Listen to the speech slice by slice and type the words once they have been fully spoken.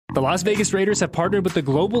The Las Vegas Raiders have partnered with the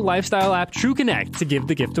global lifestyle app TrueConnect to give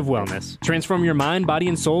the gift of wellness. Transform your mind, body,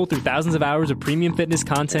 and soul through thousands of hours of premium fitness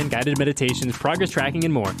content, guided meditations, progress tracking,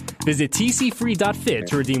 and more. Visit tcfree.fit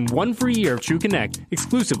to redeem 1 free year of TrueConnect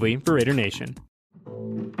exclusively for Raider Nation.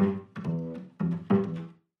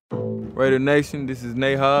 Raider Nation, this is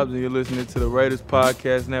Nate Hobbs, and you're listening to the Raiders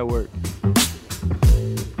Podcast Network.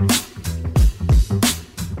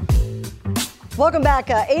 Welcome back.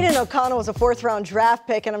 Aidan O'Connell was a 4th-round draft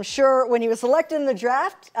pick, and I'm sure when he was selected in the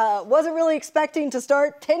draft, wasn't really expecting to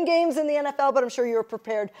start 10 games in the NFL, but I'm sure you were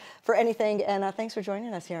prepared for anything, and thanks for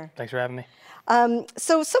joining us here. Thanks for having me.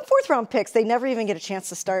 So some 4th-round picks, they never even get a chance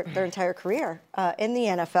to start their entire career in the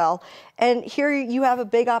NFL, and here you have a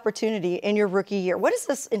big opportunity in your rookie year. What has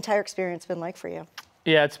this entire experience been like for you?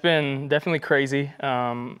 Yeah, it's been definitely crazy.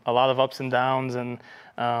 A lot of ups and downs, and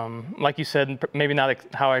like you said, maybe not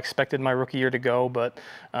how I expected my rookie year to go, but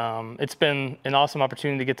it's been an awesome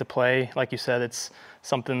opportunity to get to play. Like you said, it's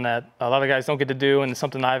something that a lot of guys don't get to do, and it's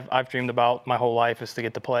something I've dreamed about my whole life, is to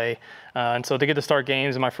get to play. And so to get to start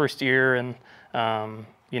games in my first year, and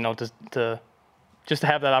just to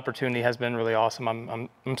have that opportunity has been really awesome.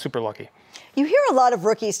 I'm super lucky. You hear a lot of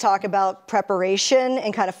rookies talk about preparation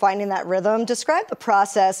and kind of finding that rhythm. Describe the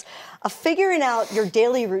process of figuring out your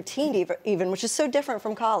daily routine, even, which is so different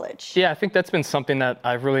from college. Yeah, I think that's been something that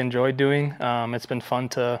I've really enjoyed doing. It's been fun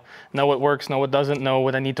to know what works, know what doesn't, know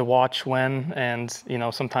what I need to watch when, and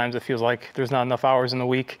sometimes it feels like there's not enough hours in the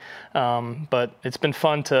week. But it's been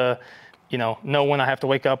fun to know when I have to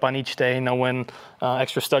wake up on each day, know when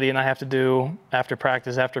extra studying I have to do after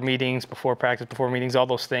practice, after meetings, before practice, before meetings, all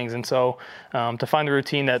those things. And so to find the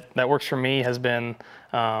routine that works for me has been,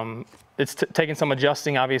 it's taken some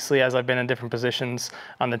adjusting, obviously, as I've been in different positions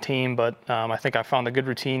on the team. But I think I found a good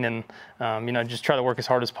routine, and just try to work as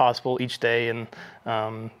hard as possible each day,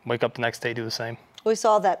 and wake up the next day, do the same. We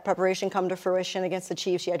saw that preparation come to fruition against the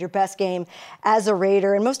Chiefs. You had your best game as a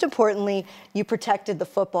Raider, and most importantly, you protected the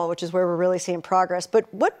football, which is where we're really seeing progress. But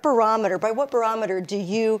by what barometer do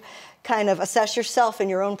you kind of assess yourself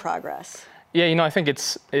and your own progress? Yeah, I think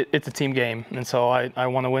it's a team game, and so I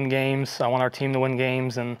want to win games. I want our team to win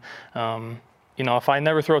games, and if I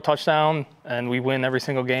never throw a touchdown and we win every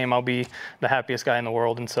single game, I'll be the happiest guy in the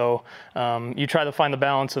world. And so you try to find the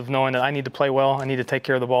balance of knowing that I need to play well, I need to take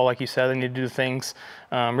care of the ball, like you said, I need to do things,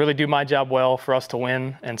 really do my job well for us to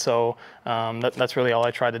win. And so that's really all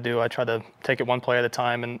I try to do. I try to take it one play at a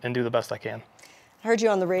time and do the best I can. I heard you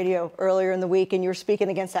on the radio earlier in the week, and you were speaking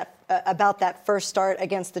about that first start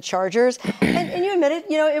against the Chargers. And you admitted,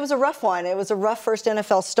 it was a rough one. It was a rough first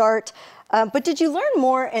NFL start. But did you learn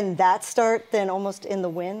more in that start than almost in the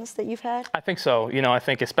wins that you've had? I think so. I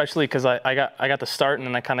think especially because I got the start, and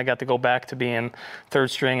then I kind of got to go back to being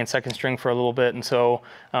third string and second string for a little bit. And so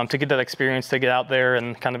to get that experience, to get out there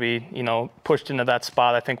and kind of be, pushed into that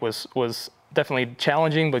spot, I think was definitely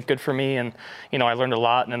challenging, but good for me. And, I learned a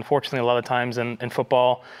lot. And unfortunately, a lot of times in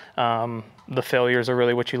football, the failures are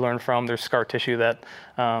really what you learn from. There's scar tissue that,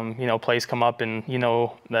 plays come up, and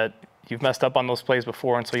that you've messed up on those plays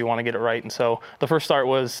before, and so you want to get it right. And so the first start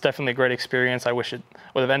was definitely a great experience. I wish it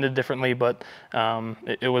would have ended differently, but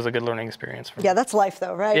it was a good learning experience for me. Yeah, that's life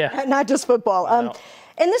though, right? Yeah. Not just football.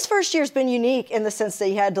 And this first year's been unique in the sense that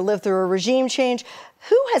you had to live through a regime change.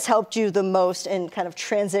 Who has helped you the most in kind of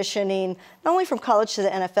transitioning, not only from college to the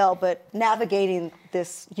NFL, but navigating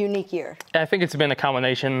this unique year? I think it's been a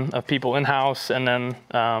combination of people in-house, and then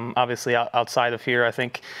obviously outside of here. I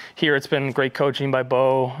think here it's been great coaching by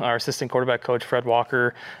Bo, our assistant quarterback coach, Fred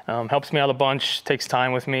Walker. Helps me out a bunch, takes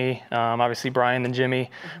time with me. Obviously Brian and Jimmy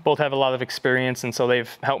both have a lot of experience, and so they've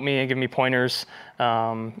helped me and given me pointers,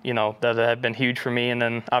 that have been huge for me. And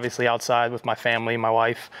then obviously outside with my family, my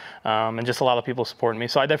wife, and just a lot of people supporting me.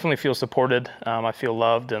 So I definitely feel supported. I feel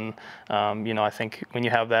loved, and I think when you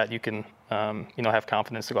have that, you can have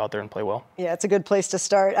confidence to go out there and play well. Yeah, it's a good place to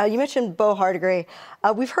start. You mentioned Bo Hardegree.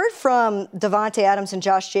 We've heard from Devontae Adams and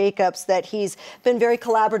Josh Jacobs that he's been very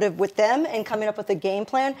collaborative with them and coming up with a game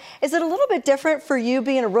plan. Is it a little bit different for you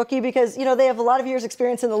being a rookie? Because, they have a lot of years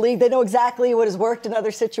experience in the league. They know exactly what has worked in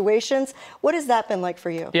other situations. What has that been like for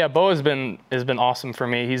you? Yeah, Bo has been awesome for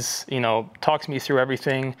me. He's, talks me through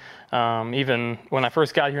everything. Even when I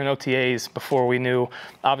first got here in OTAs, before we knew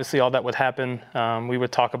obviously all that would happen, we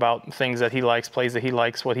would talk about things that he likes, plays that he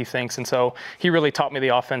likes, what he thinks. And so he really taught me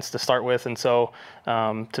the offense to start with. And so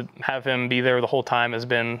to have him be there the whole time has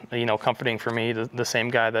been, comforting for me. The same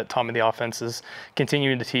guy that taught me the offense is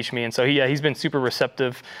continuing to teach me. And so he's been super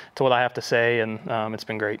receptive to what I have to say, and it's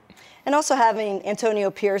been great. And also having Antonio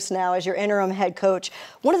Pierce now as your interim head coach,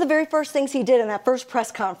 one of the very first things he did in that first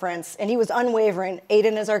press conference, and he was unwavering,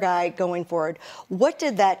 Aidan is our guy going forward. What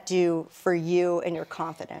did that do for you and your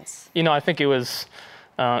confidence? I think it was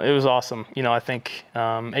awesome. I think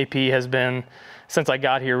AP has been, since I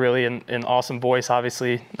got here, really an awesome voice.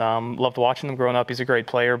 Obviously, loved watching him growing up. He's a great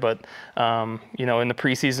player. But, in the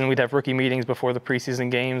preseason, we'd have rookie meetings before the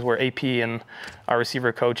preseason games where AP and our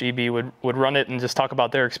receiver coach, EB, would run it and just talk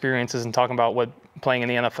about their experiences and talking about what playing in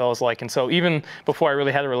the NFL is like. And so even before I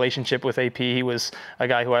really had a relationship with AP, he was a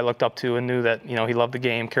guy who I looked up to and knew that, he loved the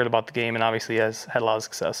game, cared about the game, and obviously has had a lot of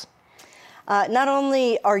success. Not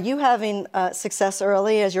only are you having success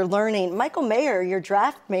early as you're learning, Michael Mayer, your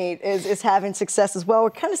draft mate, is having success as well. We're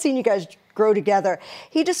kind of seeing you guys grow together.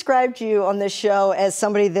 He described you on this show as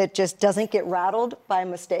somebody that just doesn't get rattled by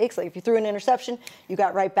mistakes. Like if you threw an interception, you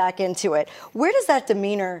got right back into it. Where does that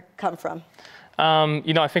demeanor come from?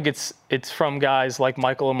 I think it's from guys like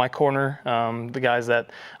Michael in my corner, the guys that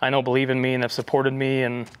I know believe in me and have supported me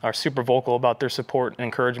and are super vocal about their support and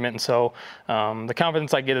encouragement. And so the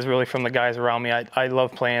confidence I get is really from the guys around me. I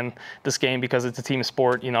love playing this game because it's a team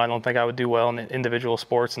sport. I don't think I would do well in individual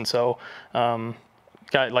sports. And so,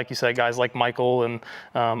 like you said, guys like Michael and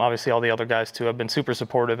obviously all the other guys too have been super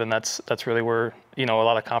supportive, and that's really where a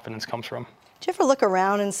lot of confidence comes from. Do you ever look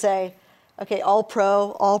around and say, okay, all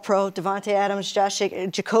pro, Davante Adams, Josh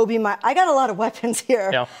Jacobs, Jacoby, I got a lot of weapons here.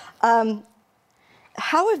 Yeah.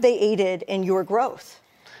 How have they aided in your growth?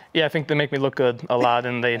 Yeah, I think they make me look good a lot,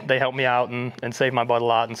 and they help me out and save my butt a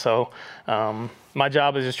lot. And so my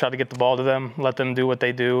job is just try to get the ball to them, let them do what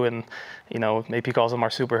they do. And, AP calls them our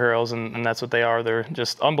superheroes, and that's what they are. They're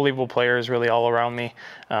just unbelievable players really all around me.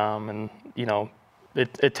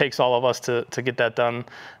 It takes all of us to get that done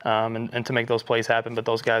and to make those plays happen, but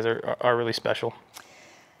those guys are really special.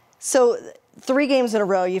 So 3 games in a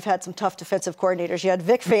row, you've had some tough defensive coordinators. You had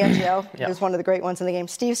Vic Fangio, Yeah. who's one of the great ones in the game,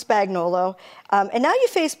 Steve Spagnuolo, and now you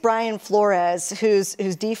face Brian Flores, whose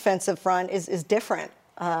defensive front is different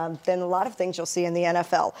than a lot of things you'll see in the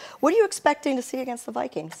NFL. What are you expecting to see against the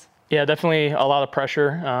Vikings? Yeah, definitely a lot of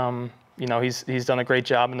pressure. He's done a great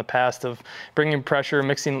job in the past of bringing pressure,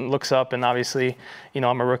 mixing looks up, and obviously,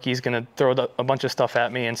 I'm a rookie. He's going to throw a bunch of stuff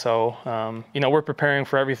at me, and so, we're preparing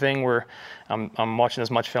for everything. I'm watching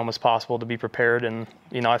as much film as possible to be prepared, and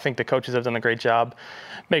I think the coaches have done a great job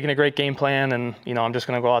making a great game plan, and I'm just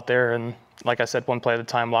going to go out there and, like I said, one play at a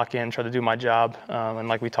time, lock in, try to do my job, and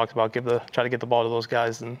like we talked about, try to get the ball to those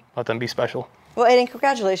guys and let them be special. Well, Aidan,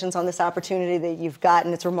 congratulations on this opportunity that you've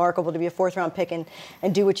gotten. It's remarkable to be a 4th-round pick and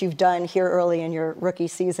do what you've done here early in your rookie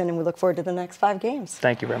season, and we look forward to the next 5 games.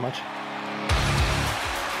 Thank you very much.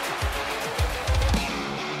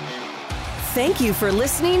 Thank you for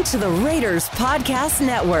listening to the Raiders Podcast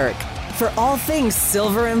Network. For all things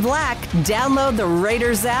silver and black, download the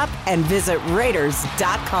Raiders app and visit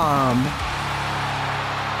Raiders.com.